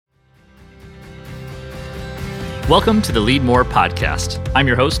Welcome to the Lead More podcast. I'm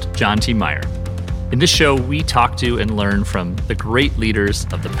your host, John T. Meyer. In this show, we talk to and learn from the great leaders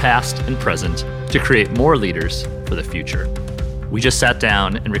of the past and present to create more leaders for the future. We just sat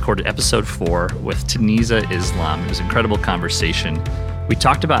down and recorded episode 4 with Taneeza Islam. It was an incredible conversation. We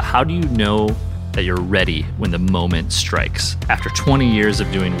talked about how do you know that you're ready when the moment strikes. After 20 years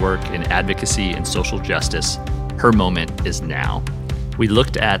of doing work in advocacy and social justice, her moment is now. We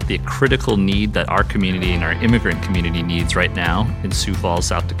looked at the critical need that our community and our immigrant community needs right now in Sioux Falls,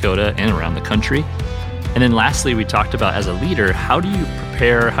 South Dakota, and around the country. And then lastly, we talked about, as a leader, how do you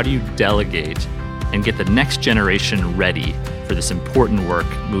prepare, how do you delegate, and get the next generation ready for this important work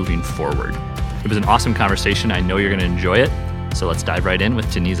moving forward. It was an awesome conversation. I know you're going to enjoy it. So let's dive right in with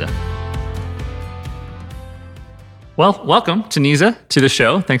Taneeza. Well, welcome, Taneeza, to the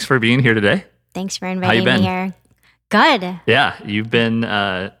show. Thanks for being here today. Thanks for inviting me here. Good. Yeah, you've been,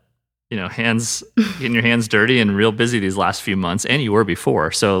 getting your hands dirty and real busy these last few months, and you were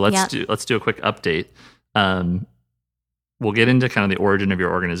before. So let's do a quick update. We'll get into kind of the origin of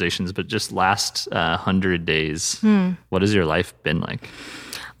your organizations, but just last 100 days, what has your life been like?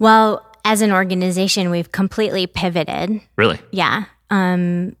 Well, as an organization, we've completely pivoted. Really? Yeah.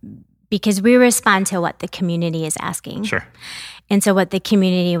 Because we respond to what the community is asking. Sure. And so what the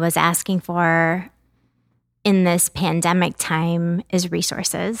community was asking for in this pandemic time is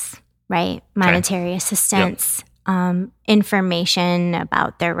resources, right? Monetary assistance, information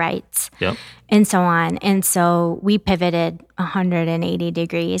about their rights, and so on. And so we pivoted 180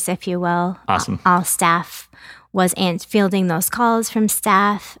 degrees, if you will. Awesome. All staff was fielding those calls from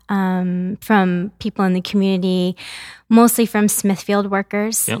staff, from people in the community, mostly from Smithfield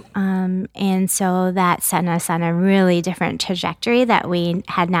workers. And so that set us on a really different trajectory that we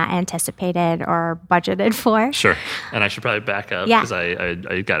had not anticipated or budgeted for. Sure. And I should probably back up because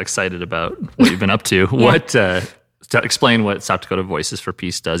I got excited about what you've been up to. To explain what South Dakota Voices for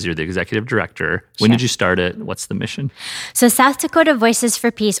Peace does. You're the executive director. When did you start it? What's the mission? So South Dakota Voices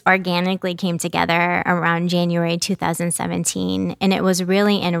for Peace organically came together around January 2017. And it was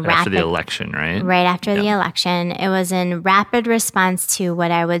really after the election, right? Right after the election. It was in rapid response to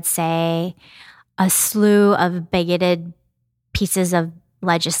what I would say a slew of bigoted pieces of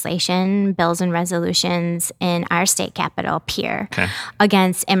legislation, bills and resolutions in our state capital, Pierre,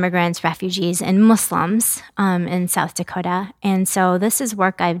 against immigrants, refugees, and Muslims in South Dakota. And so this is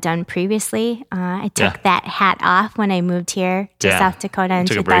work I've done previously. I took that hat off when I moved here to South Dakota in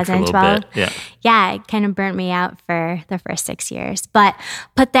 2012. It kind of burnt me out for the first 6 years. But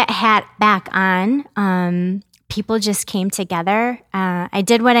put that hat back on. People just came together. I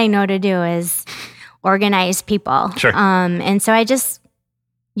did what I know to do is organize people. Sure. And so I just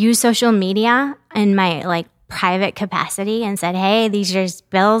use social media in my private capacity and said, hey, these are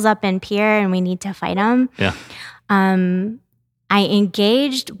bills up in Pierre and we need to fight them. I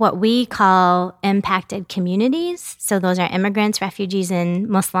engaged what we call impacted communities. So those are immigrants, refugees, and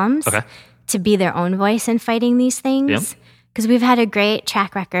Muslims to be their own voice in fighting these things. Because we've had a great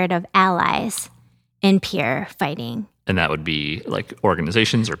track record of allies in Pierre fighting. And that would be like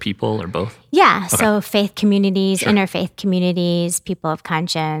organizations or people or both? Yeah. So faith communities, interfaith communities, people of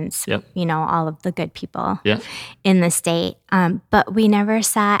conscience, all of the good people in the state. But we never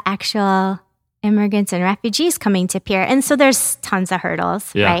saw actual immigrants and refugees coming to Pierre. And so there's tons of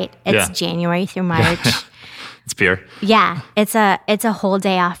hurdles, right? It's January through March. It's Pierre. Yeah. It's a whole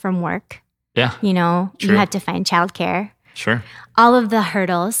day off from work. Yeah. You have to find childcare. Sure. All of the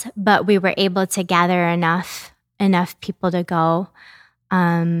hurdles, but we were able to gather enough people to go.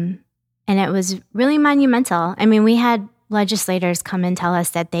 And it was really monumental. I mean, we had legislators come and tell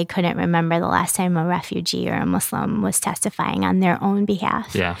us that they couldn't remember the last time a refugee or a Muslim was testifying on their own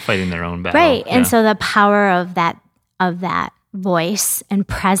behalf. Yeah, fighting their own battle. Right. And so the power of that voice and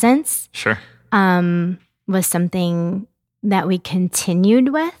presence was something that we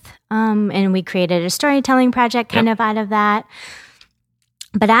continued with. And we created a storytelling project kind of out of that.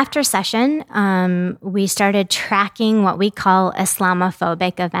 But after session, we started tracking what we call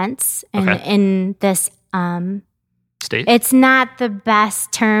Islamophobic events. And in this state, it's not the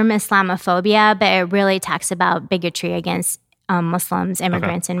best term, Islamophobia, but it really talks about bigotry against Muslims,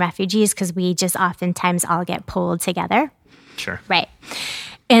 immigrants, and refugees, because we just oftentimes all get pulled together. Sure. Right.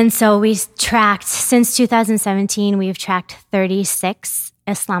 And so we tracked, since 2017, we've tracked 36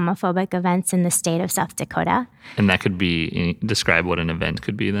 Islamophobic events in the state of South Dakota. And that could be, describe what an event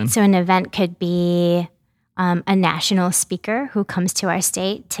could be then. So an event could be a national speaker who comes to our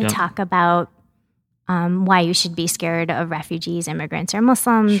state to talk about why you should be scared of refugees, immigrants, or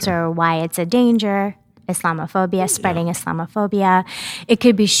Muslims, or why it's a danger, Islamophobia, spreading Islamophobia. It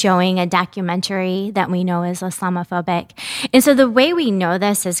could be showing a documentary that we know is Islamophobic. And so the way we know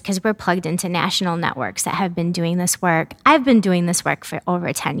this is because we're plugged into national networks that have been doing this work. I've been doing this work for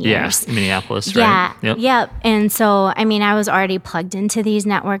over 10 years. Yeah, in Minneapolis, right? Yep. And so, I mean, I was already plugged into these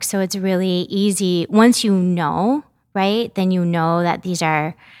networks, so it's really easy. Once you know, right, then you know that these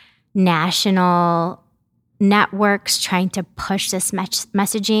are national networks trying to push this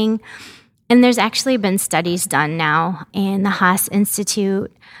messaging. And there's actually been studies done now in the Haas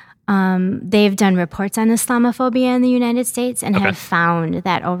Institute. They've done reports on Islamophobia in the United States and have found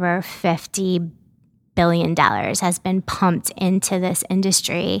that over $50 billion has been pumped into this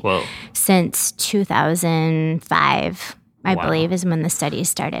industry since 2005. I believe is when the studies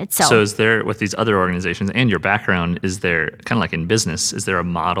started. So is there, with these other organizations and your background, is there, kind of like in business, is there a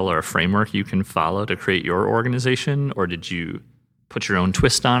model or a framework you can follow to create your organization? Or did you put your own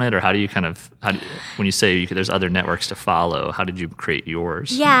twist on it? Or how do you when you say there's other networks to follow, how did you create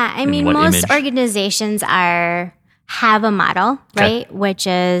yours? Yeah, I mean, most organizations have a model, right? Which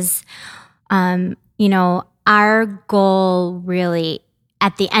is, our goal really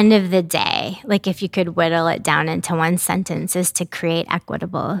at the end of the day, like if you could whittle it down into one sentence, is to create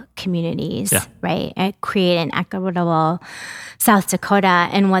equitable communities, right? And create an equitable South Dakota.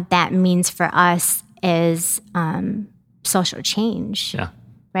 And what that means for us is social change,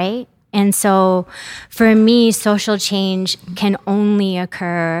 right? And so for me, social change can only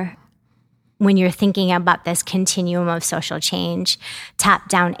occur when you're thinking about this continuum of social change, top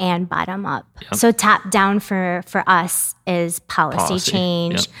down and bottom up. So top down for us is policy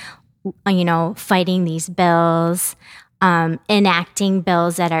change, fighting these bills, enacting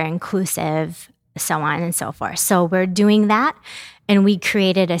bills that are inclusive, so on and so forth. So we're doing that. And we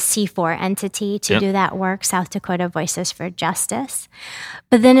created a C4 entity to do that work, South Dakota Voices for Justice.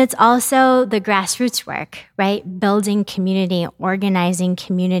 But then it's also the grassroots work, right? Building community, organizing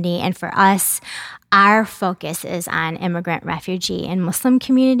community. And for us, our focus is on immigrant, refugee, and Muslim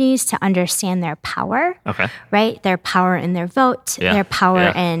communities to understand their power, right? Their power in their vote, their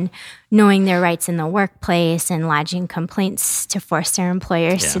power in knowing their rights in the workplace and lodging complaints to force their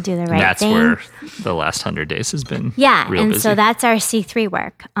employers to do the right thing. That's where the last 100 days has been real busy. So that's our C3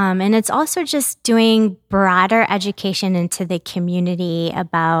 work. And it's also just doing broader education into the community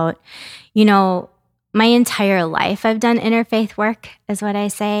about, my entire life I've done interfaith work, is what I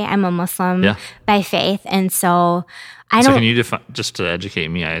say. I'm a Muslim by faith. And so So can you define, just to educate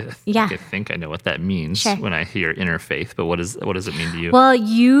me, I think I know what that means when I hear interfaith, but what does it mean to you? Well,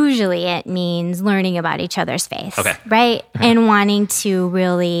 usually it means learning about each other's faiths, right? And wanting to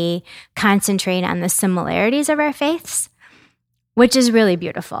really concentrate on the similarities of our faiths, which is really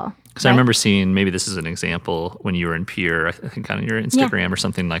beautiful. Because I remember seeing, maybe this is an example, when you were in Pierre, I think on your Instagram or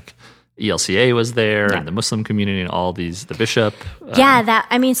something, like ELCA was there and the Muslim community and all these, the bishop. So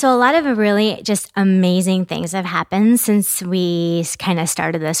a lot of really just amazing things have happened since we kind of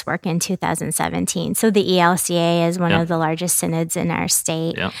started this work in 2017. So the ELCA is one of the largest synods in our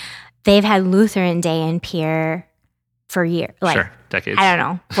state. They've had Lutheran Day in Pierre for years, decades. I don't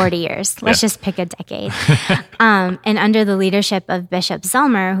know, 40 years. Let's just pick a decade. And under the leadership of Bishop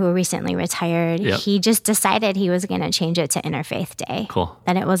Zellmer, who recently retired, he just decided he was going to change it to Interfaith Day. Cool.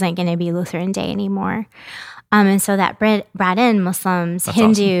 That it wasn't going to be Lutheran Day anymore. And so that brought in Muslims,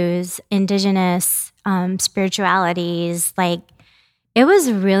 Hindus, indigenous spiritualities. It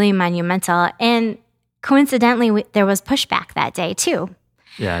was really monumental. And coincidentally, there was pushback that day too.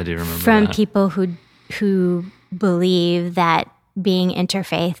 Yeah, I do remember from people who believe that being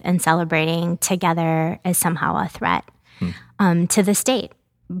interfaith and celebrating together is somehow a threat to the state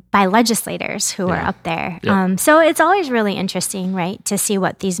by legislators who are up there. So it's always really interesting, right, to see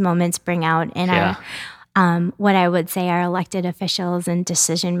what these moments bring out in our, what I would say are elected officials and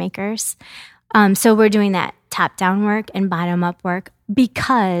decision makers. So we're doing that top-down work and bottom-up work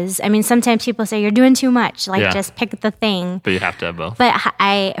because, sometimes people say you're doing too much, just pick the thing. But you have to have both.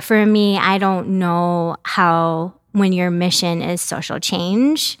 But for me, I don't know how, when your mission is social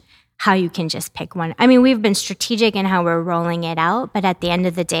change, how you can just pick one. We've been strategic in how we're rolling it out, but at the end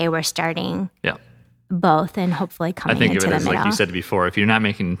of the day, we're starting both and hopefully coming into the middle. I think of it as, like you said before, if you're not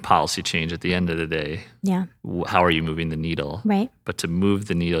making policy change at the end of the day, how are you moving the needle? Right. But to move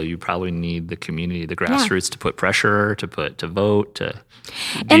the needle, you probably need the community, the grassroots to put pressure, to vote. Do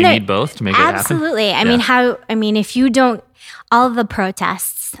you need both to make it happen? Absolutely. If you don't, all of the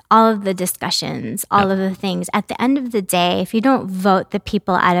protests, all of the discussions, all of the things, at the end of the day, if you don't vote the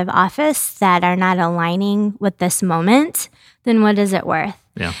people out of office that are not aligning with this moment, then what is it worth?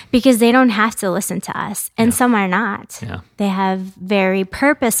 Yeah. Because they don't have to listen to us. And some are not. Yeah. They have very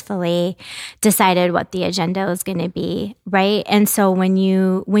purposefully decided what the agenda is going to be, right? And so when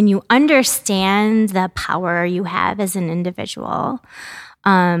you understand the power you have as an individual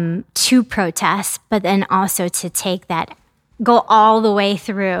to protest, but then also to take that, go all the way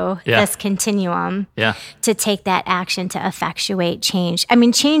through this continuum to take that action to effectuate change. I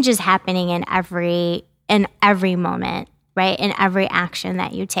mean, change is happening in every moment, right? In every action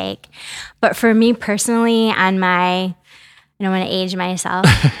that you take. But for me personally, on my, I don't want to age myself,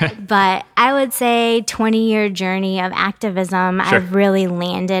 but I would say 20-year journey of activism, I've really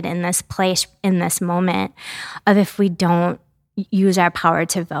landed in this place, in this moment of if we don't use our power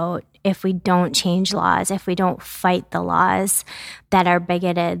to vote, if we don't change laws, if we don't fight the laws that are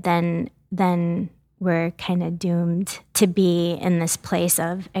bigoted, then we're kind of doomed to be in this place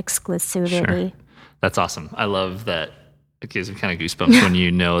of exclusivity. Sure. That's awesome. I love that. It gives me kind of goosebumps when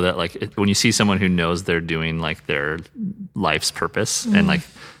you know that, like, when you see someone who knows they're doing like their life's purpose and like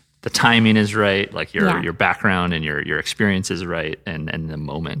the timing is right, like your background and your experience is right, and the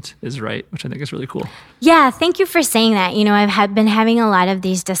moment is right, which I think is really cool. Yeah, thank you for saying that. You know, I've been having a lot of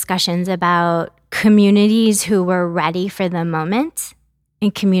these discussions about communities who were ready for the moment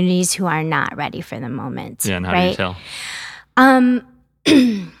and communities who are not ready for the moment. Yeah, and how right? do you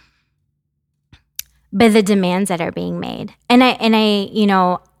tell? By the demands that are being made. And I, you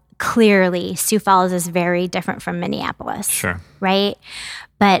know, clearly Sioux Falls is very different from Minneapolis. Sure. Right?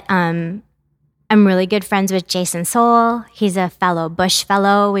 But I'm really good friends with Jason Soul. He's a fellow Bush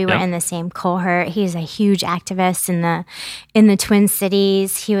fellow. We were in the same cohort. He's a huge activist in the Twin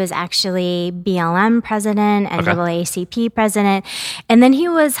Cities. He was actually BLM president, NAACP president. And then he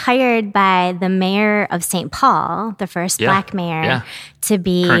was hired by the mayor of St. Paul, the first black mayor, to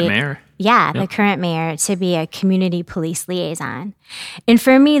be current mayor. The current mayor, to be a community police liaison. And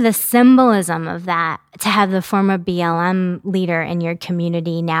for me, the symbolism of that, to have the former BLM leader in your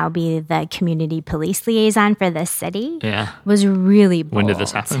community now be the community police liaison for this city was really bold. When did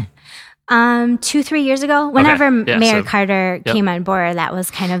this happen? 2-3 years ago. Whenever Mayor Carter came on board, that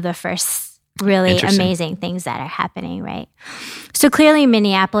was kind of the first really amazing things that are happening, right? So clearly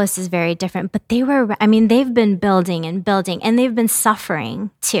Minneapolis is very different, but they've been building and building, and they've been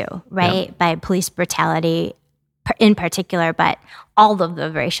suffering too, right? By police brutality in particular, but all of the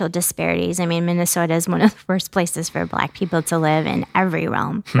racial disparities. I mean, Minnesota is one of the worst places for Black people to live in every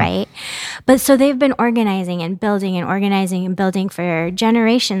realm, right? But so they've been organizing and building and organizing and building for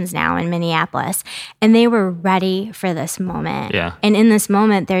generations now in Minneapolis, and they were ready for this moment. Yeah. And in this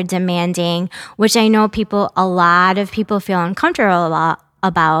moment, they're demanding, which I know a lot of people feel uncomfortable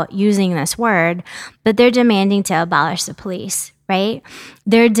about using this word, but they're demanding to abolish the police, right?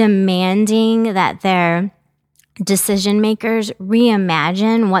 They're demanding that their decision makers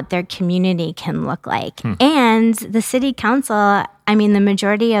reimagine what their community can look like. And the city council, I mean, the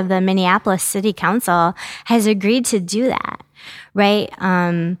majority of the Minneapolis city council has agreed to do that, right?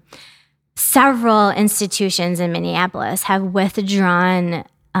 Several institutions in Minneapolis have withdrawn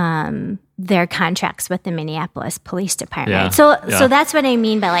their contracts with the Minneapolis Police Department. So that's what I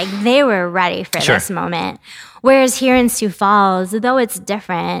mean by, like, they were ready for this moment. Whereas here in Sioux Falls, though it's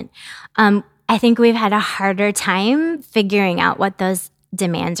different, I think we've had a harder time figuring out what those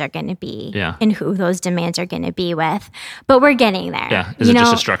demands are going to be and who those demands are going to be with. But we're getting there. Yeah. Is it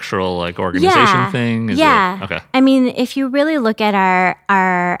just a structural, like, organization thing? Is it, okay. I mean, if you really look at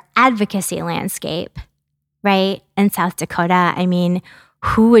our advocacy landscape, right, in South Dakota, I mean,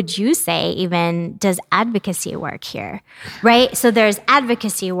 who would you say even does advocacy work here, right? So there's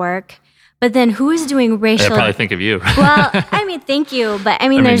advocacy work. But then who is doing racial... I'd probably think of you. Well, I mean, thank you. But I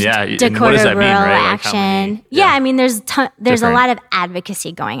mean, there's Dakota Rural Action. I mean, there's a lot of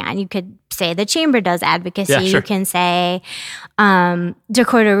advocacy going on. You could say the chamber does advocacy. You can say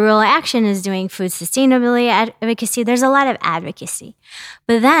Dakota Rural Action is doing food sustainability advocacy. There's a lot of advocacy.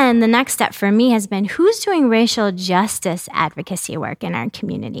 But then the next step for me has been, who's doing racial justice advocacy work in our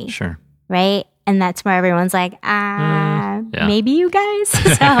community? Sure. Right? And that's where everyone's like, maybe you guys.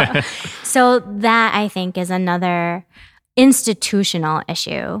 So that, I think, is another institutional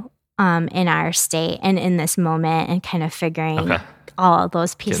issue in our state and in this moment, and kind of figuring all of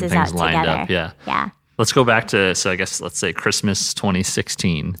those pieces out together. Yeah. Let's go back to, so I guess, let's say Christmas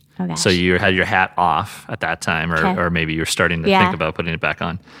 2016. So you had your hat off at that time, or maybe you're starting to think about putting it back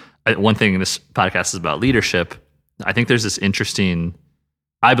on. One thing this podcast is about leadership. I think there's this interesting...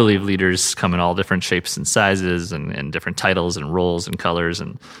 I believe leaders come in all different shapes and sizes and different titles and roles and colors.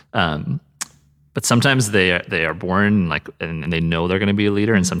 And But sometimes they are born and they know they're going to be a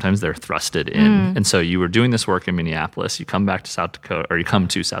leader, and sometimes they're thrusted in. And so you were doing this work in Minneapolis. You come back to South Dakota, or you come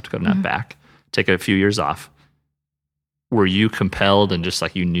to South Dakota, not back. Take a few years off. Were you compelled and just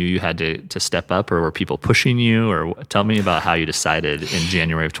like you knew you had to step up, or were people pushing you? Or tell me about how you decided in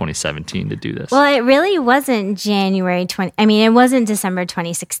January of 2017 to do this. Well, it really wasn't it wasn't December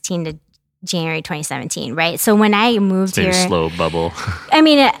 2016 to January 2017, right? So when I moved here, a slow bubble.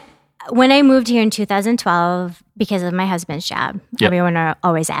 When I moved here in 2012, because of my husband's job, everyone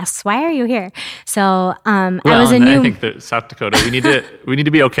always asks, "Why are you here?" So I think that South Dakota, we need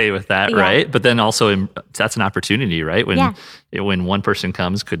to be okay with that, right? But then also that's an opportunity, right? When one person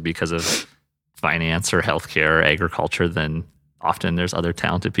comes, could be because of finance or healthcare or agriculture, then often there's other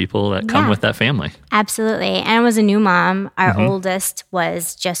talented people that come with that family. Absolutely. And I was a new mom. Our oldest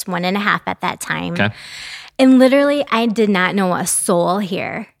was just 1.5 at that time. Okay. And literally, I did not know a soul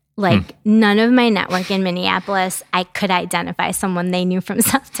here. None of my network in Minneapolis, I could identify someone they knew from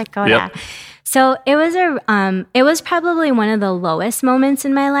South Dakota. Yep. So it was probably one of the lowest moments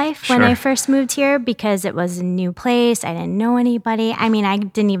in my life when I first moved here, because it was a new place. I didn't know anybody. I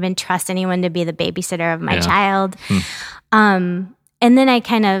didn't even trust anyone to be the babysitter of my child. And then I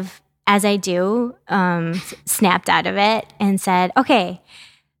kind of, as I do, snapped out of it and said, okay,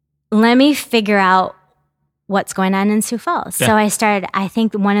 let me figure out what's going on in Sioux Falls. Yeah. So I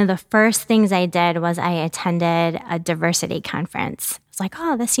think one of the first things I did was I attended a diversity conference. I was like,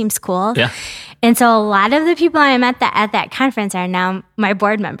 oh, this seems cool. Yeah. And so a lot of the people I met at that conference are now my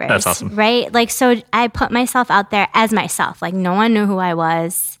board members. That's awesome. Right? So I put myself out there as myself. No one knew who I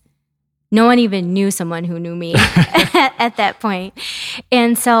was. No one even knew someone who knew me at that point.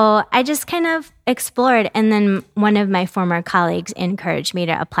 And so I just kind of explored. And then one of my former colleagues encouraged me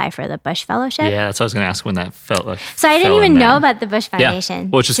to apply for the Bush Fellowship. Yeah, that's what I was going to ask when that felt like. So I didn't even know about the Bush Foundation.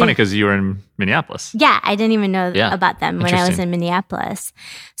 Yeah. Which is funny because you were in Minneapolis. Yeah, I didn't even know about them when I was in Minneapolis.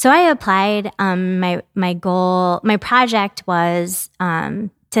 So I applied. My project was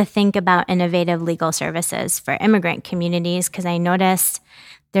to think about innovative legal services for immigrant communities, because I noticed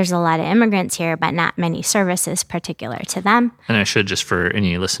there's a lot of immigrants here, but not many services particular to them. And I should, just for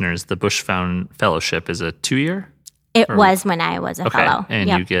any listeners, the Bush Fellowship is a 2-year? It was when I was a fellow. And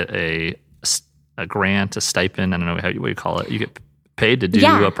you get a grant, a stipend, I don't know what you call it. You get paid to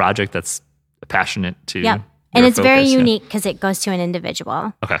do a project that's passionate to and it's very unique because it goes to an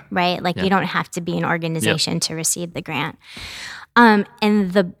individual. Okay. Right? You don't have to be an organization to receive the grant. And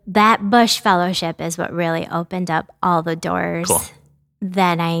that Bush Fellowship is what really opened up all the doors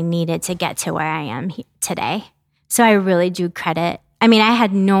that I needed to get to where I am today. So I really do credit. I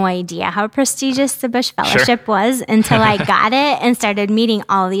had no idea how prestigious the Bush Fellowship was until I got it and started meeting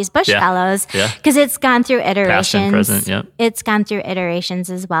all these Bush Fellows, because it's gone through iterations. Past and present, It's gone through iterations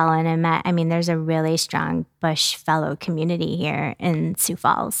as well. And there's a really strong Bush Fellow community here in Sioux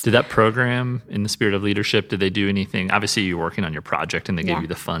Falls. Did that program, in the spirit of leadership, did they do anything? Obviously, you're working on your project and they gave you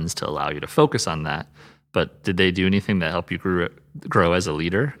the funds to allow you to focus on that. But did they do anything that helped you grow as a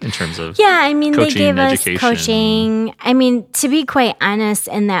leader in terms of coaching, they gave us education? Coaching. To be quite honest,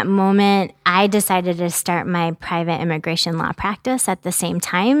 in that moment, I decided to start my private immigration law practice at the same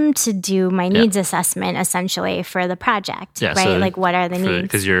time to do my needs assessment, essentially, for the project, right? So what are the needs?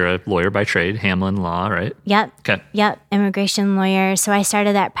 Because you're a lawyer by trade, Hamlin Law, right? Yep. Okay. Yep, immigration lawyer. So I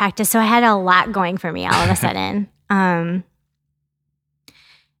started that practice. So I had a lot going for me all of a sudden.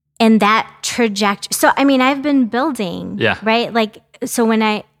 And that trajectory. So, I've been building, right? So when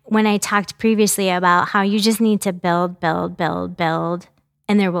I talked previously about how you just need to build,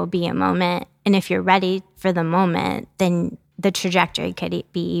 and there will be a moment. And if you're ready for the moment, then the trajectory could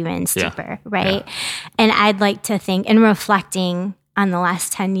be even steeper, right? Yeah. And I'd like to think, and reflecting on the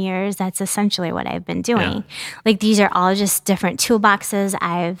last 10 years, that's essentially what I've been doing. These are all just different toolboxes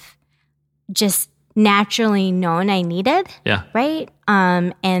I've just naturally known I needed, right?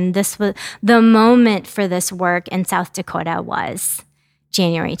 And this was the moment for this work in South Dakota was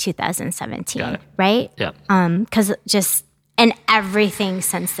January 2017, right? Yeah. Because and everything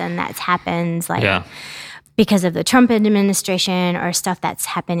since then that's happened, because of the Trump administration or stuff that's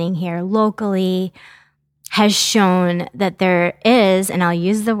happening here locally, has shown that there is, and I'll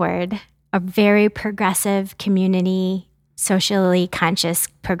use the word, a very progressive community, socially conscious,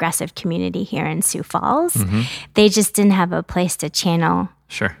 progressive community here in Sioux Falls. Mm-hmm. They just didn't have a place to channel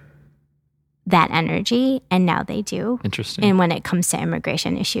that energy, and now they do. Interesting. And when it comes to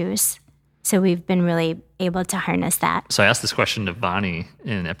immigration issues. So we've been really able to harness that. So I asked this question to Vani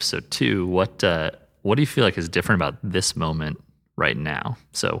in episode 2. What do you feel like is different about this moment right now?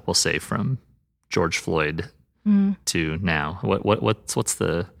 So we'll say from George Floyd to now. What's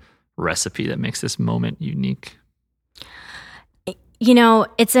the recipe that makes this moment unique?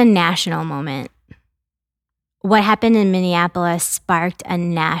 It's a national moment. What happened in Minneapolis sparked a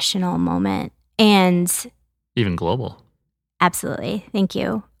national moment, and even global. Absolutely. Thank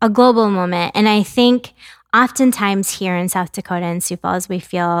you. A global moment. And I think oftentimes here in South Dakota and Sioux Falls, we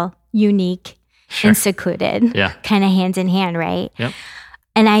feel unique and secluded, kind of hand in hand, right? Yep.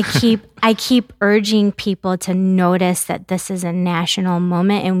 And I keep urging people to notice that this is a national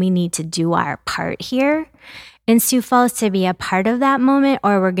moment and we need to do our part here in Sioux Falls to be a part of that moment,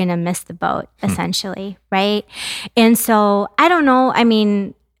 or we're going to miss the boat, essentially, right? And so I don't know. I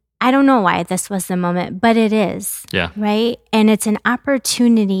mean, I don't know why this was the moment, but it is, right? And it's an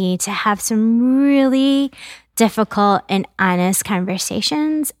opportunity to have some really difficult and honest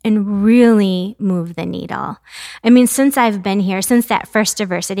conversations and really move the needle. I mean, since I've been here, since that first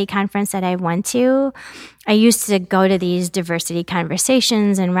diversity conference that I went to, I used to go to these diversity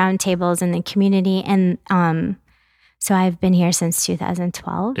conversations and roundtables in the community. And so I've been here since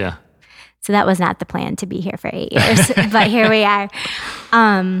 2012. Yeah. So that was not the plan to be here for 8 years, but here we are.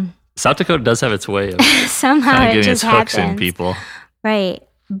 South Dakota does have its way of somehow kind of it getting just its hooks happens. in people. Right.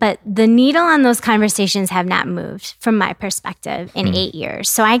 But the needle on those conversations have not moved from my perspective in 8 years.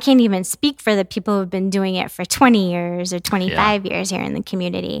 So I can't even speak for the people who've been doing it for 20 years or 25 years here in the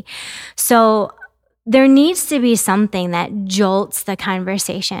community. So there needs to be something that jolts the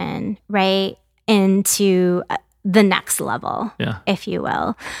conversation, right, into the next level, if you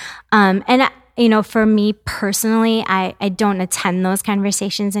will. For me personally, I don't attend those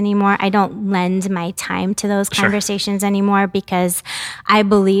conversations anymore. I don't lend my time to those conversations anymore because I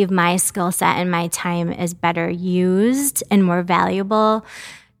believe my skill set and my time is better used and more valuable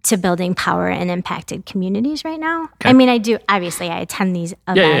to building power in impacted communities right now. Okay. I mean, I do. Obviously, I attend these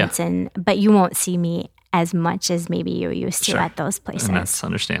events, but you won't see me as much as maybe you used to at those places. And that's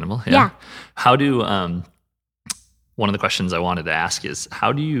understandable. Yeah. How do... one of the questions I wanted to ask is,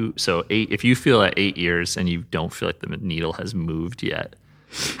 how do you, if you feel at 8 years and you don't feel like the needle has moved yet,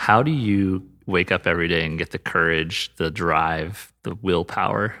 how do you wake up every day and get the courage, the drive, the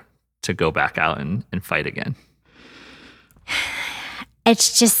willpower to go back out and fight again?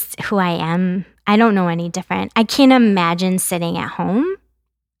 It's just who I am. I don't know any different. I can't imagine sitting at home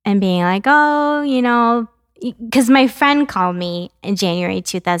and being like, because my friend called me in January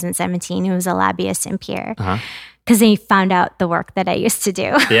 2017, who was a lobbyist in Pierre. Because they found out the work that I used to do.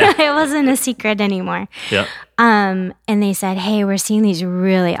 Yeah. It wasn't a secret anymore. Yeah. And they said, hey, we're seeing these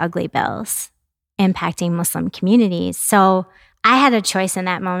really ugly bills impacting Muslim communities. So I had a choice in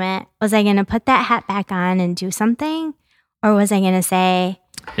that moment. Was I going to put that hat back on and do something? Or was I going to say,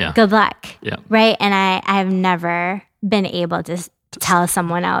 good luck? Yeah. Right? And I have never been able to tell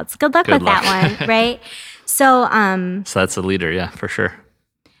someone else, good luck with that one. Right? So that's a leader. Yeah, for sure.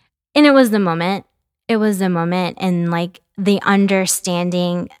 And it was the moment. It was the moment and like the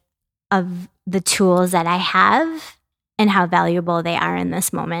understanding of the tools that I have and how valuable they are in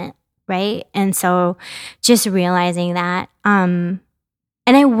this moment, right? And so just realizing that, and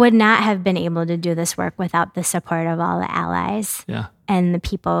I would not have been able to do this work without the support of all the allies and the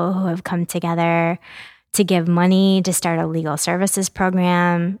people who have come together to give money, to start a legal services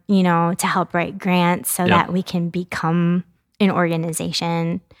program, to help write grants so that we can become an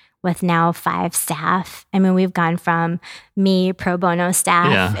organization with now 5 staff. I mean, we've gone from me pro bono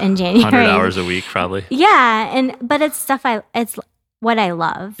staff in January. 100 hours a week, probably. Yeah. But it's it's what I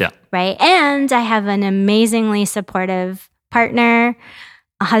love. Yeah. Right. And I have an amazingly supportive partner,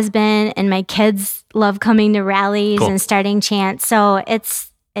 a husband, and my kids love coming to rallies and starting chants. So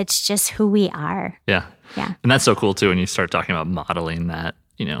it's just who we are. Yeah. Yeah. And that's so cool too when you start talking about modeling that,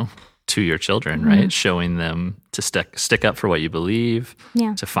 to your children, right? Showing them to stick up for what you believe,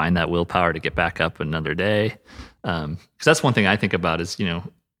 to find that willpower to get back up another day. Because that's one thing I think about is,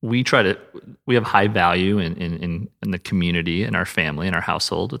 we have high value in the community, in our family, in our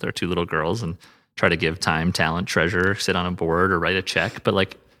household with our 2 little girls, and try to give time, talent, treasure, sit on a board or write a check. But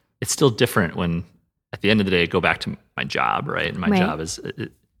like, it's still different when at the end of the day, I go back to my job, right? And my job is,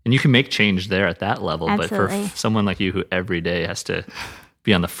 and you can make change there at that level. Absolutely. But for someone like you who every day has to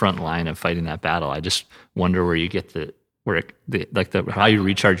be on the front line of fighting that battle, I just wonder where you get how you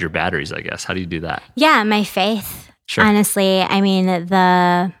recharge your batteries, I guess. How do you do that? Yeah, my faith. Sure. Honestly, I mean,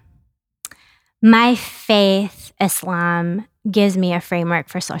 my faith, Islam, gives me a framework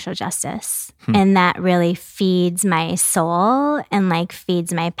for social justice. And that really feeds my soul and like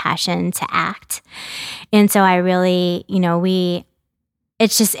feeds my passion to act. And so I really,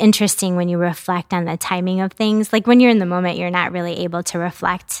 it's just interesting when you reflect on the timing of things. Like when you're in the moment, you're not really able to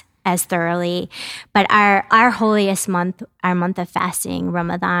reflect as thoroughly. But our holiest month, our month of fasting,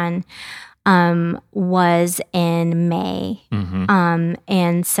 Ramadan, was in May.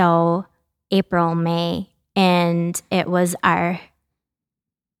 And so April, May, and it was our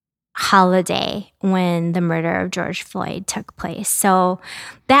holiday when the murder of George Floyd took place. So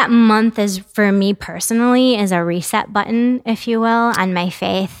that month is, for me personally, is a reset button, if you will, on my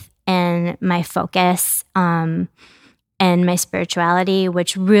faith and my focus, and my spirituality,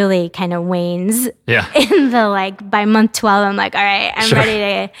 which really kind of wanes in the, by month 12, I'm like, all right, I'm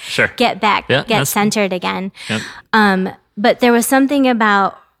ready to get back, get centered again. But there was something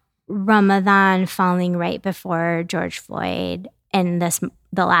about Ramadan falling right before George Floyd and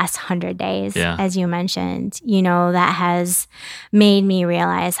the last 100 days, as you mentioned, that has made me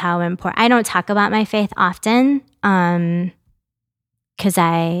realize how important. I don't talk about my faith often, because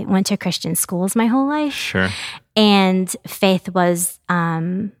I went to Christian schools my whole life. Sure. And faith was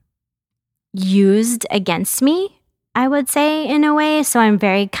used against me, I would say, in a way. So I'm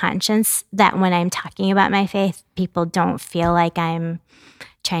very conscious that when I'm talking about my faith, people don't feel like I'm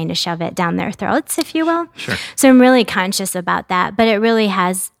trying to shove it down their throats, if you will. Sure. So I'm really conscious about that. But it really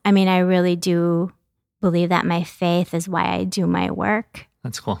has, I really do believe that my faith is why I do my work.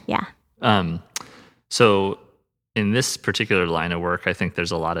 That's cool. Yeah. So in this particular line of work, I think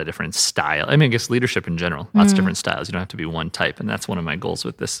there's a lot of different style. I guess leadership in general, lots of different styles. You don't have to be one type. And that's one of my goals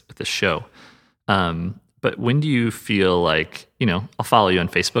with this show. But when do you feel like, I'll follow you on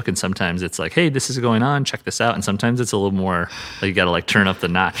Facebook, and sometimes it's like, hey, this is going on, check this out. And sometimes it's a little more like you got to turn up the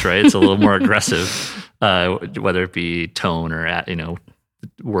notch, right? It's a little more aggressive, whether it be tone or,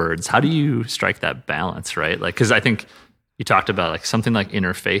 words. How do you strike that balance, right? Because I think you talked about something like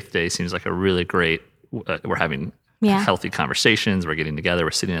Interfaith Day seems like a really great, we're having healthy conversations, we're getting together,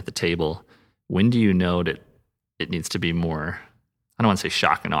 we're sitting at the table. When do you know that it needs to be more, I don't want to say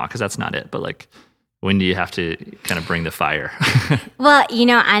shock and awe, because that's not it, but when do you have to kind of bring the fire? Well,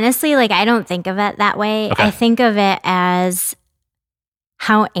 honestly, I don't think of it that way. Okay. I think of it as,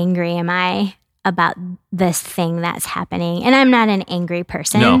 how angry am I about this thing that's happening? And I'm not an angry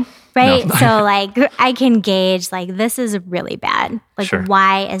person, right? No. So I can gauge, this is really bad.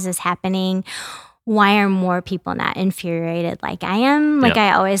 Why is this happening? Why are more people not infuriated like I am?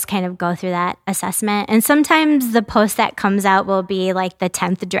 I always kind of go through that assessment. And sometimes the post that comes out will be the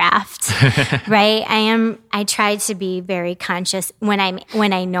 10th draft, right? I try to be very conscious when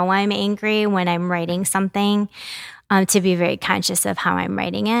I know I'm angry, when I'm writing something, to be very conscious of how I'm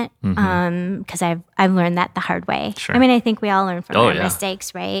writing it. Because I've learned that the hard way. Sure. I think we all learn from our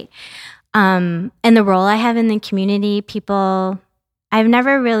mistakes, right? And the role I have in the community, I've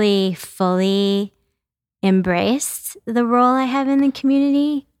never really fully embraced the role I have in the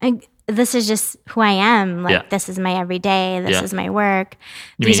community. This is just who I am. This is my everyday. This is my work.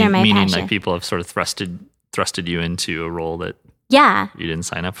 These are my passions. Meaning people have sort of thrusted you into a role that you didn't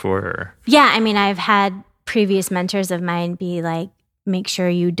sign up for? Or? Yeah. I've had previous mentors of mine be make sure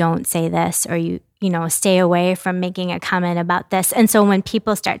you don't say this, or you stay away from making a comment about this. And so when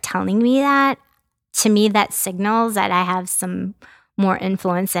people start telling me that, to me, that signals that I have some more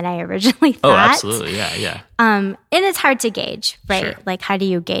influence than I originally thought. Oh, absolutely. Yeah. And it's hard to gauge, right? Sure. How do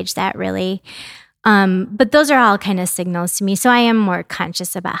you gauge that really? But those are all kind of signals to me. So I am more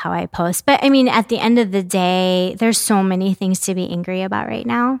conscious about how I post. But at the end of the day, there's so many things to be angry about right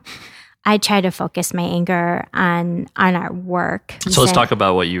now. I try to focus my anger on our work. So let's talk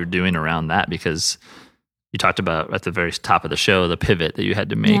about what you were doing around that, because you talked about at the very top of the show, the pivot that you had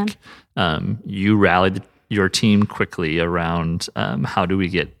to make. Yeah. You rallied your team quickly around how do we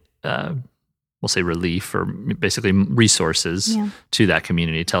get, we'll say, relief or basically resources to that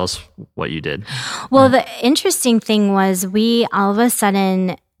community. Tell us what you did. Well, the interesting thing was we all of a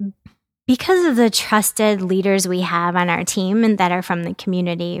sudden, because of the trusted leaders we have on our team and that are from the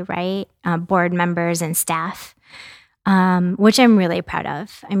community, right? Board members and staff, which I'm really proud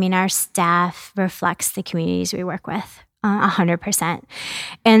of. Our staff reflects the communities we work with 100%.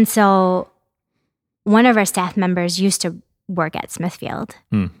 And so one of our staff members used to work at Smithfield.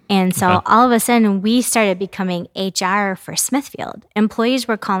 And so all of a sudden we started becoming HR for Smithfield. Employees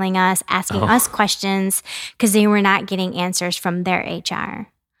were calling us, asking us questions because they were not getting answers from their HR,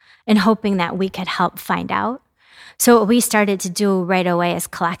 and hoping that we could help find out. So what we started to do right away is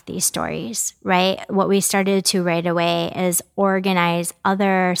collect these stories, right? What we started to right away is organize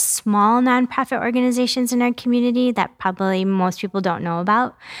other small nonprofit organizations in our community that probably most people don't know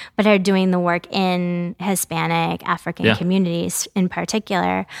about, but are doing the work in Hispanic, African communities in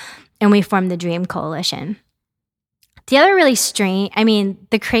particular. And we formed the Dream Coalition. The other really strange,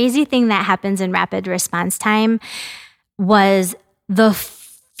 the crazy thing that happens in rapid response time was the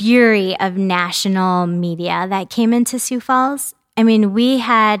fury of national media that came into Sioux Falls. I mean, we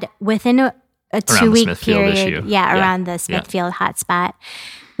had within a 2-week period, around the Smithfield hotspot,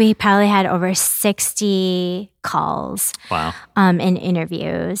 we probably had over 60 calls and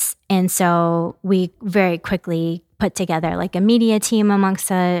interviews. And so we very quickly put together like a media team amongst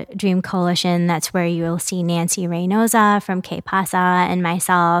the Dream Coalition. That's where you'll see Nancy Reynosa from K-PASA and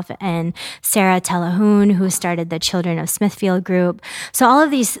myself and Sarah Telehoon, who started the Children of Smithfield group. So all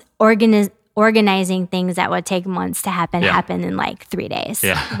of these organizing things that would take months to happen in like 3 days,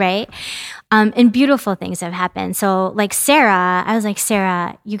 right? And beautiful things have happened. So like Sarah, I was like,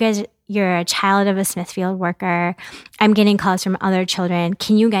 Sarah, you're a child of a Smithfield worker. I'm getting calls from other children.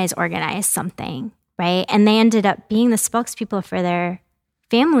 Can you guys organize something, right? And they ended up being the spokespeople for their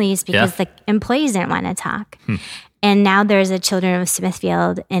families because the employees didn't want to talk. And now there's a Children of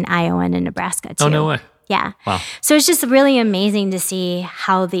Smithfield in Iowa and in Nebraska too. Oh, no way. Yeah. Wow. So it's just really amazing to see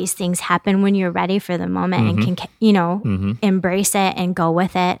how these things happen when you're ready for the moment and can, embrace it and go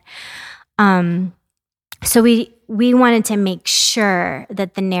with it. So we wanted to make sure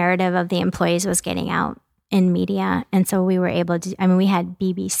that the narrative of the employees was getting out in media. And so we were able to, we had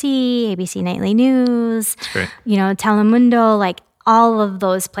BBC, ABC Nightly News, Telemundo, like all of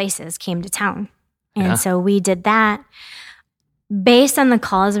those places came to town. And so we did that. Based on the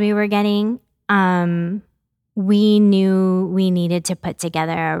calls we were getting, we knew we needed to put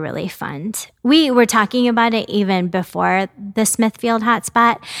together a relief fund. We were talking about it even before the Smithfield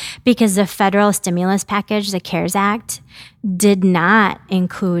hotspot because the federal stimulus package, the CARES Act, did not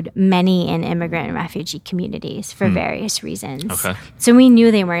include many in immigrant and refugee communities for various reasons. Okay. So we knew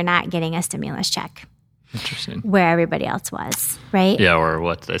they were not getting a stimulus check. Interesting. Where everybody else was, right? Yeah, or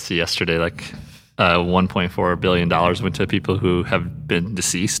what I see yesterday, like $1.4 billion went to people who have been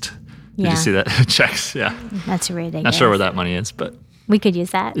deceased. Did you see that? Checks, That's ridiculous. Not sure where that money is, but... We could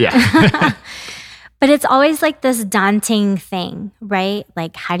use that. Yeah. But it's always like this daunting thing, right?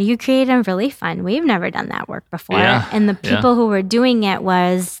 Like, how do you create a relief fund? We've never done that work before. Yeah. And the people who were doing it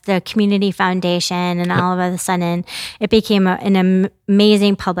was the community foundation, and all of a sudden, it became an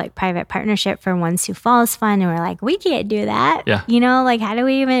amazing public-private partnership for One Sioux Falls Fund, and we're like, we can't do that. Yeah. Like, how do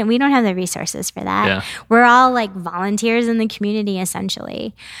we don't have the resources for that. Yeah. We're all like volunteers in the community,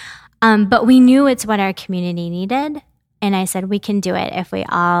 essentially. But we knew it's what our community needed. And I said, we can do it if we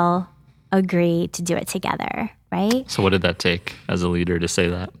all agree to do it together, right? So what did that take as a leader to say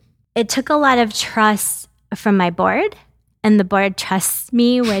that? It took a lot of trust from my board. And the board trusts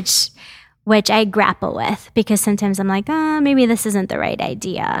me, which I grapple with. Because sometimes I'm like, maybe this isn't the right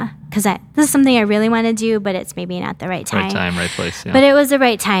idea. Because this is something I really want to do, but it's maybe not the right time. Right time, right place, yeah. But it was the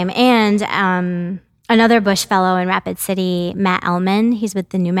right time. And another Bush Fellow in Rapid City, Matt Ellman, he's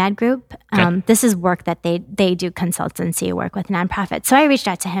with the NUMAD group. This is work that they do consultancy work with nonprofits. So I reached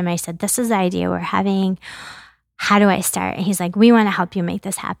out to him. I said, this is the idea we're having. How do I start? And he's like, we want to help you make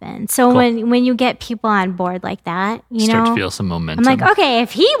this happen. So when you get people on board like that, start to feel some momentum. I'm like, okay,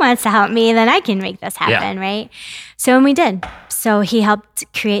 if he wants to help me, then I can make this happen, right? So and we did. So he helped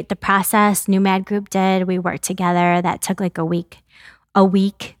create the process. NUMAD group did. We worked together. That took like a week.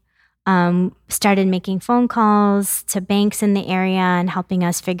 Started making phone calls to banks in the area and helping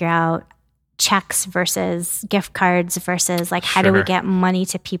us figure out checks versus gift cards versus like how do we get money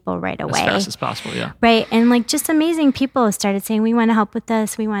to people right away? As fast as possible, yeah. Right. And like just amazing people started saying, we want to help with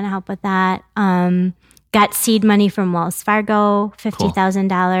this, we want to help with that. Got seed money from Wells Fargo,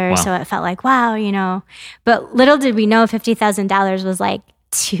 $50,000. Wow. So it felt like, wow, But little did we know $50,000 was like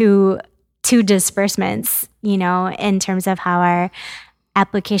two disbursements, in terms of how our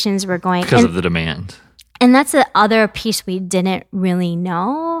applications were going. Because of the demand. And that's the other piece we didn't really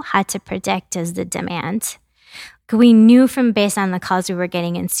know how to predict is the demand. We knew based on the calls we were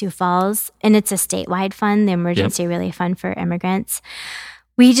getting in Sioux Falls, and it's a statewide fund, the Emergency Relief Fund for Immigrants.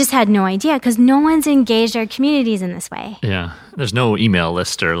 We just had no idea because no one's engaged our communities in this way. Yeah. There's no email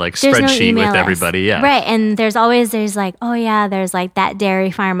list or like spreadsheet with everybody. Yeah. Right. And there's like, there's like that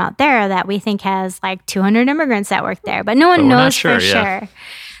dairy farm out there that we think has like 200 immigrants that work there, but no one knows for sure.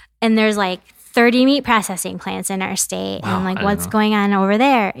 And there's like 30 meat processing plants in our state and like what's going on over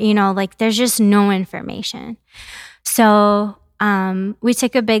there. Like there's just no information. So we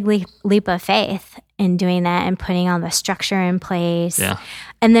took a big leap of faith in doing that and putting all the structure in place. Yeah.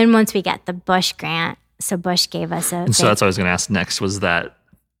 And then once we got the Bush grant, so Bush gave us so that's what I was going to ask next. Was that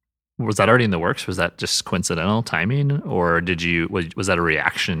already in the works? Was that just coincidental timing, or was that a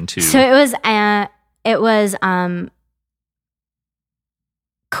reaction to? So it was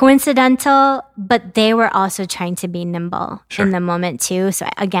coincidental, but they were also trying to be nimble in the moment too. So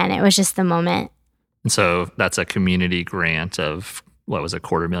again, it was just the moment. And so that's a community grant of what was it,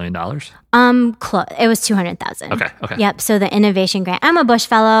 $250,000? It was 200,000. Okay. Yep. So the innovation grant. I'm a Bush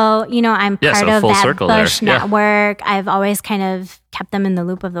fellow. I'm part of that Bush network. I've always kind of kept them in the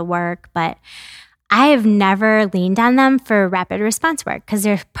loop of the work, but I have never leaned on them for rapid response work because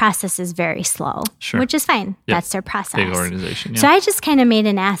their process is very slow, which is fine. Yep. That's their process. Big organization. Yeah. So I just kind of made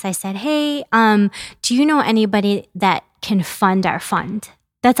an ask. I said, hey, do you know anybody that can fund our fund?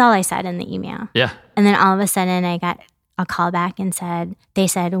 That's all I said in the email. Yeah. And then all of a sudden I got a call back and they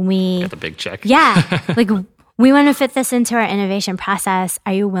said, we got the big check. Yeah. Like, we want to fit this into our innovation process.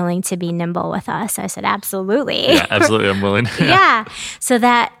 Are you willing to be nimble with us? So I said, absolutely. Yeah, absolutely. I'm willing. Yeah. So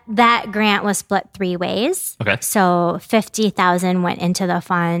that grant was split 3 ways. Okay. So 50,000 went into the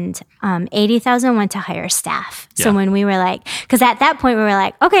fund. 80,000 went to hire staff. So when we were like, because at that point we were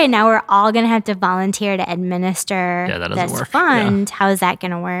like, okay, now we're all going to have to volunteer to administer this fund. Yeah. How is that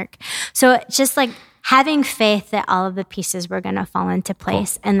going to work? So it's just like having faith that all of the pieces were going to fall into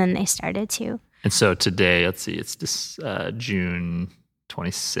place. Cool. And then they started to. And so today, let's see, it's this June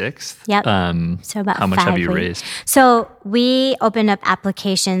 26th. Yep. So about how much have you raised? So we opened up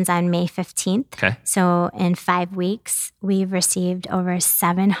applications on May 15th. Okay. So in 5 weeks, we've received over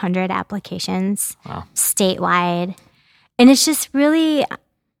 700 applications statewide. And it's just really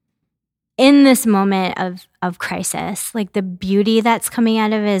in this moment of crisis, like the beauty that's coming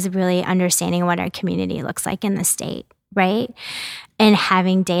out of it is really understanding what our community looks like in the state, right? And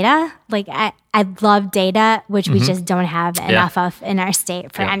having data, like I love data, which we just don't have enough of in our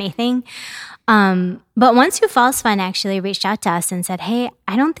state for anything. But One Sioux Falls Fund actually reached out to us and said, hey,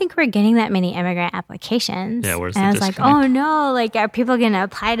 I don't think we're getting that many immigrant applications. Yeah, where's and the I was disconnect? like, oh no, like are people going to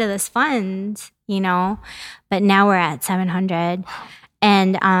apply to this fund, But now we're at 700.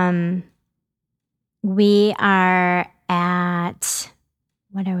 And we are at,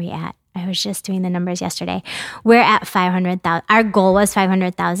 what are we at? I was just doing the numbers yesterday. We're at 500,000. Our goal was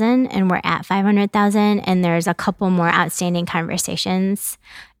 500,000 and we're at 500,000 and there's a couple more outstanding conversations.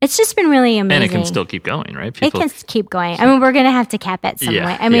 It's just been really amazing. And it can still keep going, right? It can keep going. I mean, we're going to have to cap at some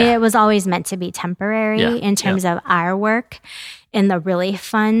point. I mean, it was always meant to be temporary in terms of our work in the relief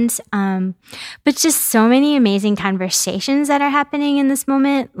fund. But just so many amazing conversations that are happening in this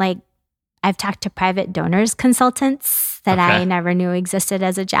moment. Like I've talked to private donors consultants that I never knew existed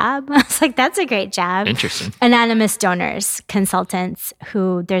as a job. I was like, that's a great job. Interesting. Anonymous donors consultants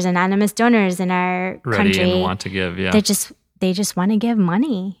there's anonymous donors in our country. And want to give, They just want to give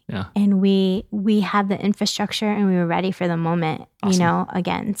money. Yeah. And we have the infrastructure and we were ready for the moment,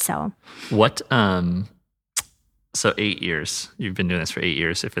 again. So what, so 8 years, you've been doing this for 8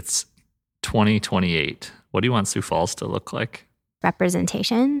 years. If it's 2028, what do you want Sioux Falls to look like?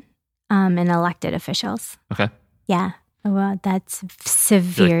 Representation. And elected officials. Okay. Yeah. Well, that's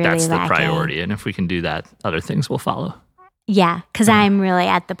severely that's lacking. The priority. And if we can do that, other things will follow. Yeah. Because I'm really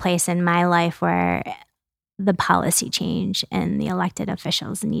at the place in my life where the policy change and the elected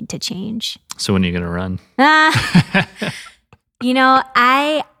officials need to change. So when are you going to run?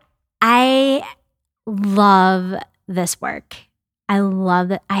 I love this work. I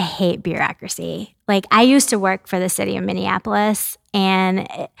love it. I hate bureaucracy. Like I used to work for the city of Minneapolis and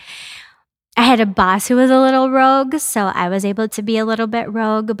I had a boss who was a little rogue, so I was able to be a little bit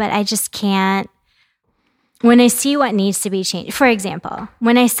rogue, but I just can't. When I see what needs to be changed, for example,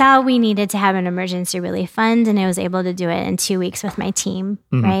 when I saw we needed to have an emergency relief fund and I was able to do it in 2 weeks with my team,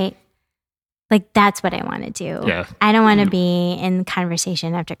 right? Like that's what I want to do. Yeah. I don't want to be in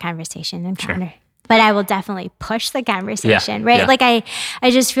conversation after conversation and counter. But I will definitely push the conversation, right? Yeah. Like I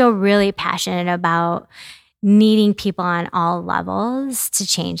just feel really passionate about needing people on all levels to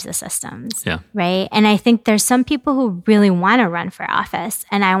change the systems, right? And I think there's some people who really want to run for office,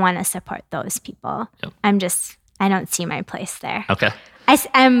 and I want to support those people. Yep. I don't see my place there. Okay. I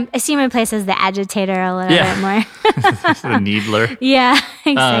see my place as the agitator a little bit more. The needler. Yeah,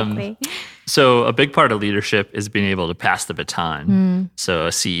 exactly. So a big part of leadership is being able to pass the baton. So a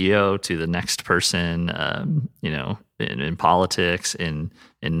CEO to the next person, in politics, in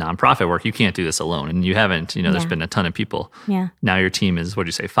nonprofit work, you can't do this alone. And you haven't, there's been a ton of people. Yeah. Now your team is, what'd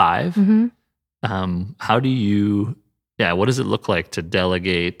you say, 5? How do you, what does it look like to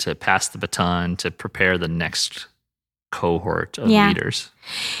delegate, to pass the baton, to prepare the next cohort of leaders?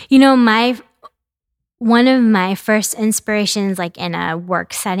 One of my first inspirations, like in a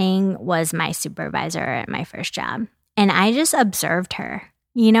work setting, was my supervisor at my first job. And I just observed her,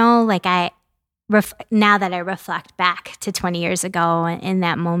 now that I reflect back to 20 years ago in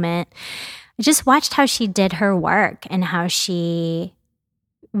that moment, I just watched how she did her work and how she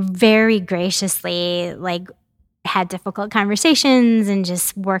very graciously had difficult conversations and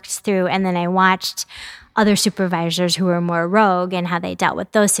just worked through. And then I watched other supervisors who were more rogue and how they dealt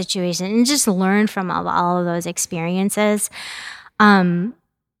with those situations, and just learn from all of those experiences. And,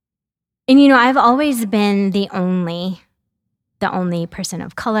 I've always been the only person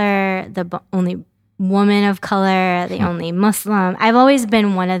of color, the only woman of color, the only Muslim. I've always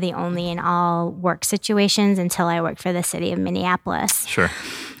been one of the only in all work situations until I worked for the city of Minneapolis. Sure.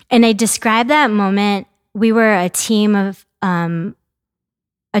 And I describe that moment. We were a team of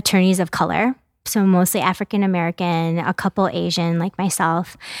attorneys of color, so mostly African American, a couple Asian like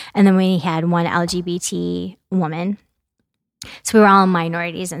myself, and then we had one LGBT woman. So we were all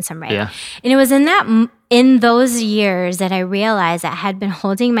minorities in some way. Yeah. And it was in those years that I realized I had been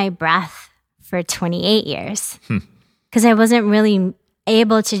holding my breath for 28 years because I wasn't really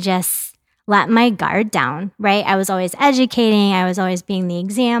able to just let my guard down, right? I was always educating. I was always being the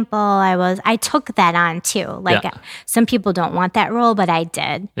example. I took that on too. Like some people don't want that role, but I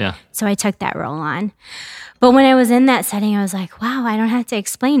did. Yeah. So I took that role on. But when I was in that setting, I was like, wow, I don't have to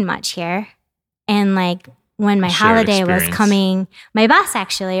explain much here. And like, when my holiday was coming, my boss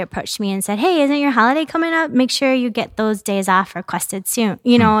actually approached me and said, hey, isn't your holiday coming up? Make sure you get those days off requested soon.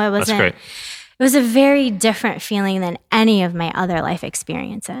 That's great. It was a very different feeling than any of my other life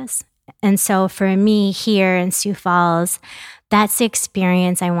experiences. And so for me here in Sioux Falls, that's the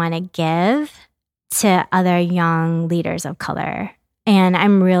experience I want to give to other young leaders of color. And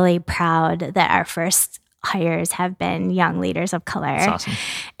I'm really proud that our first hires have been young leaders of color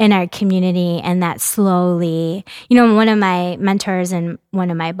in our community. And that slowly, one of my mentors and one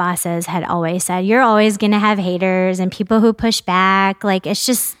of my bosses had always said, you're always going to have haters and people who push back. Like, it's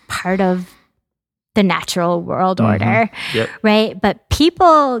just part of the natural world order, right? But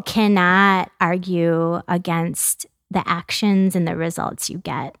people cannot argue against the actions and the results you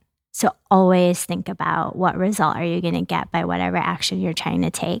get. So always think about what result are you going to get by whatever action you're trying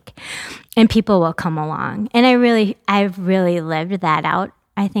to take, and people will come along. And I've really lived that out,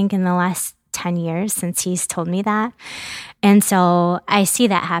 I think, in the last 10 years since he's told me that. And so I see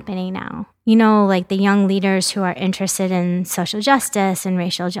that happening now. Like the young leaders who are interested in social justice and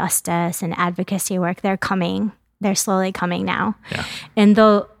racial justice and advocacy work, they're slowly coming now. Yeah. And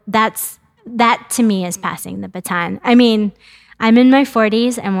though that to me is passing the baton. I mean, I'm in my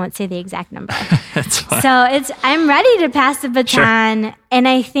 40s. I won't say the exact number. That's fine. So I'm ready to pass the baton. Sure. And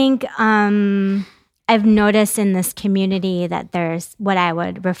I think I've noticed in this community that there's what I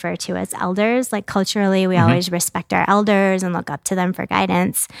would refer to as elders. Like culturally, we always respect our elders and look up to them for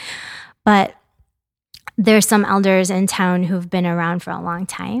guidance. But there's some elders in town who've been around for a long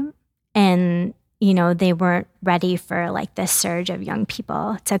time. And, they weren't ready for like this surge of young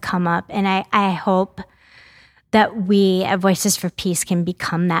people to come up. And I hope that we at Voices for Peace can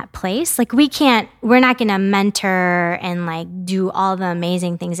become that place. Like we're not going to mentor and like do all the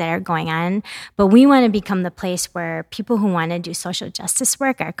amazing things that are going on, but we want to become the place where people who want to do social justice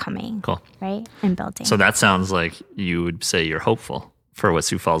work are coming. Cool. Right? And building. So that sounds like you would say you're hopeful for what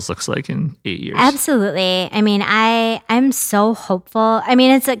Sioux Falls looks like in 8 years. Absolutely. I mean, I'm so hopeful. I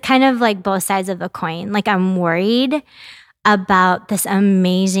mean, it's kind of like both sides of the coin. Like I'm worried about this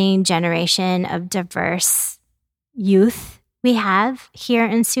amazing generation of diverse youth we have here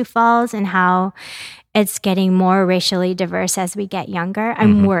in Sioux Falls and how it's getting more racially diverse as we get younger.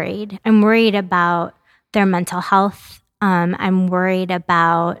 I'm worried. I'm worried about their mental health. I'm worried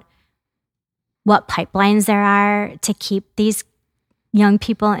about what pipelines there are to keep these young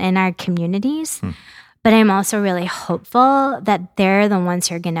people in our communities. But I'm also really hopeful that they're the ones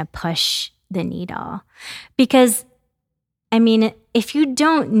who are going to push the needle. Because, I mean, if you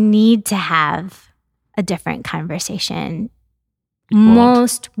don't need to have a different conversation,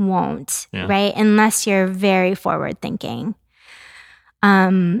 most won't, right? Unless you're very forward thinking.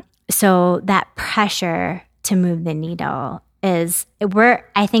 So that pressure to move the needle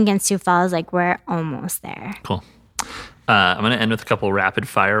I think in Sioux Falls, like we're almost there. Cool. I'm going to end with a couple rapid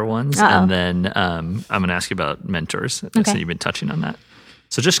fire ones. And then I'm going to ask you about mentors. So you've been touching on that.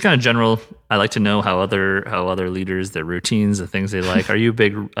 So just kind of general, I like to know how other leaders, their routines, the things they like. Are you a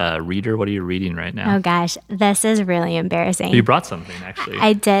big reader? What are you reading right now? Oh gosh, this is really embarrassing. You brought something actually.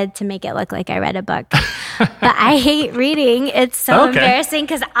 I did, to make it look like I read a book. But I hate reading. It's so embarrassing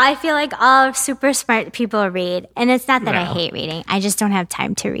because I feel like all super smart people read. And it's not that I hate reading. I just don't have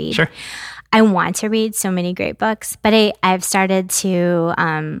time to read. Sure. I want to read so many great books, but I've started to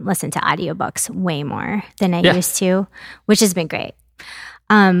listen to audiobooks way more than I used to, which has been great.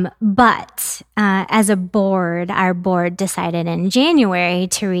 But as a board, our board decided in January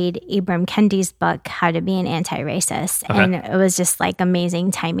to read Ibram Kendi's book, How to Be an Anti-Racist. Okay. And it was just like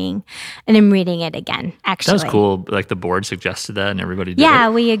amazing timing. And I'm reading it again, actually. That was cool. Like the board suggested that and everybody did Yeah,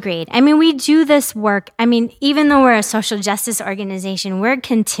 it. we agreed. I mean, we do this work. I mean, even though we're a social justice organization, we're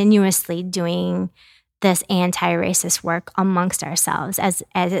continuously doing this anti-racist work amongst ourselves as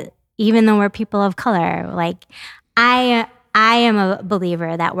even though we're people of color. Like I am a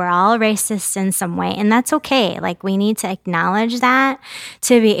believer that we're all racist in some way, and that's okay. Like we need to acknowledge that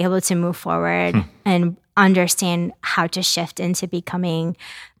to be able to move forward and understand how to shift into becoming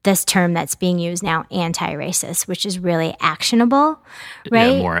this term that's being used now, anti-racist, which is really actionable,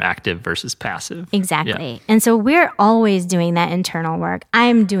 right? Yeah, more active versus passive. Exactly. Yeah. And so we're always doing that internal work.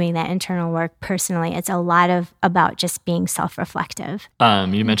 I'm doing that internal work personally. It's a lot about just being self-reflective.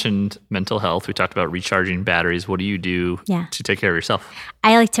 You mentioned mental health. We talked about recharging batteries. What do you do to take care of yourself?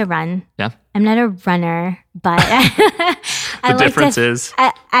 I like to run. Yeah. I'm not a runner, but the difference is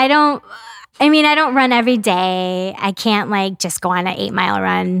I don't run every day. I can't like just go on an 8-mile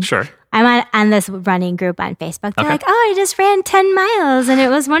run. Sure. I'm on this running group on Facebook. They're Okay. like, oh, I just ran 10 miles and it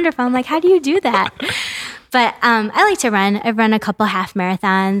was wonderful. I'm like, how do you do that? But I like to run. I've run a couple half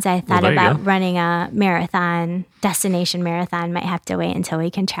marathons. I thought about running a marathon, destination marathon. Might have to wait until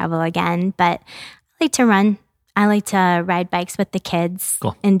we can travel again. But I like to run. I like to ride bikes with the kids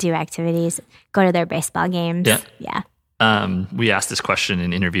and do activities, go to their baseball games. Yeah. We asked this question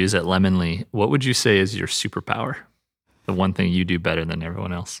in interviews at Lemonly. What would you say is your superpower? The one thing you do better than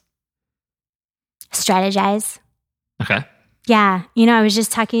everyone else? Strategize. Okay. Yeah. I was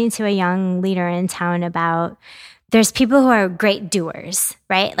just talking to a young leader in town about there's people who are great doers,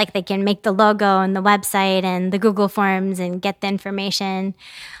 right? Like they can make the logo and the website and the Google Forms and get the information.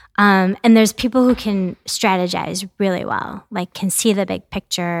 And there's people who can strategize really well, like can see the big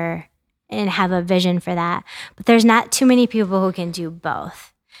picture and have a vision for that. But there's not too many people who can do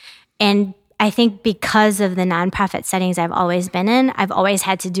both. And I think because of the nonprofit settings I've always been in, I've always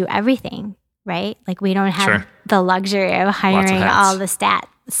had to do everything, right? Like we don't have the luxury of hiring all the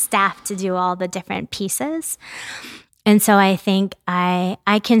staff to do all the different pieces. And so I think I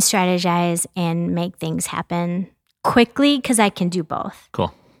can strategize and make things happen quickly because I can do both.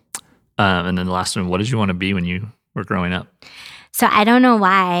 Cool. And then the last one, what did you want to be when you were growing up? So I don't know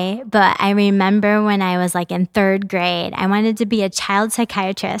why, but I remember when I was like in 3rd grade, I wanted to be a child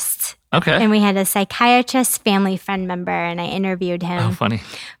psychiatrist. Okay. And we had a psychiatrist family friend member and I interviewed him. Oh, funny.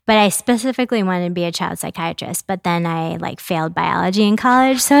 But I specifically wanted to be a child psychiatrist, but then I like failed biology in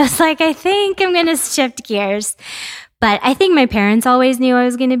college. So it's like, I think I'm going to shift gears. But I think my parents always knew I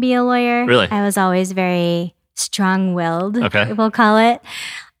was going to be a lawyer. Really? I was always very strong-willed, okay. we'll call it.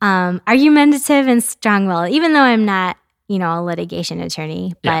 Argumentative and strong-willed, even though I'm not, a litigation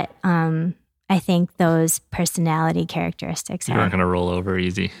attorney. But I think those personality characteristics you aren't going to roll over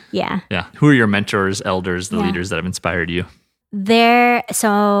easy. Yeah. Yeah. Who are your mentors, elders, the leaders that have inspired you?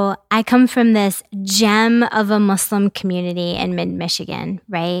 So I come from this gem of a Muslim community in mid-Michigan,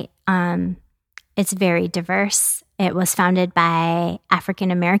 right? It's very diverse. It was founded by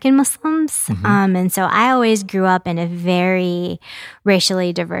African-American Muslims. Mm-hmm. And so I always grew up in a very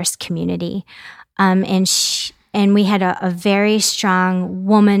racially diverse community. And we had a very strong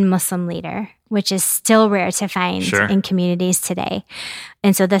woman Muslim leader, which is still rare to find in communities today.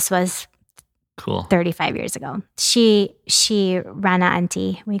 And so this was cool 35 years ago. She Rana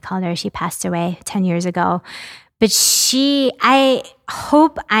Auntie, we called her. She passed away 10 years ago. But I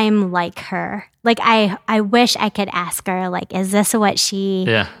hope I'm like her. Like I wish I could ask her, like, is this what she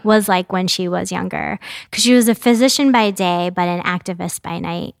was like when she was younger? Because she was a physician by day, but an activist by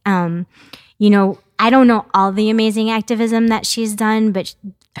night. I don't know all the amazing activism that she's done, but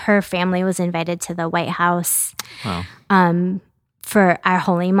her family was invited to the White House for our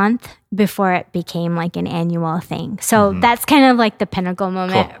Holy Month before it became like an annual thing. So that's kind of like the pinnacle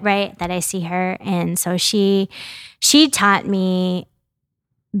moment, right? That I see her. And so she taught me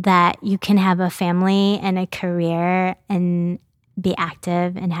that you can have a family and a career and be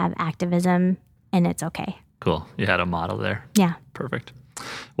active and have activism, and it's okay. Cool. You had a model there. Yeah. Perfect.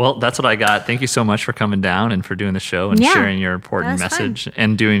 Well, that's what I got. Thank you so much for coming down and for doing the show and sharing your important message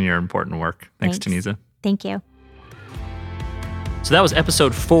and doing your important work. Thanks, Taneeza. Thank you. So that was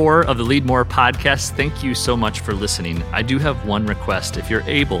episode 4 of the Lead More podcast. Thank you so much for listening. I do have one request. If you're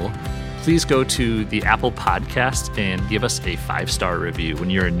able, please go to the Apple Podcast and give us a 5-star review. When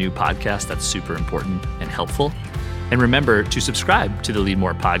you're a new podcast, that's super important and helpful. And remember to subscribe to the Lead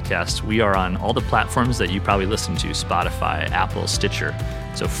More podcast. We are on all the platforms that you probably listen to, Spotify, Apple, Stitcher.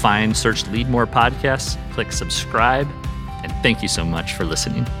 So search Lead More podcasts, click subscribe, And thank you so much for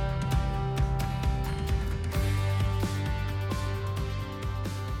listening.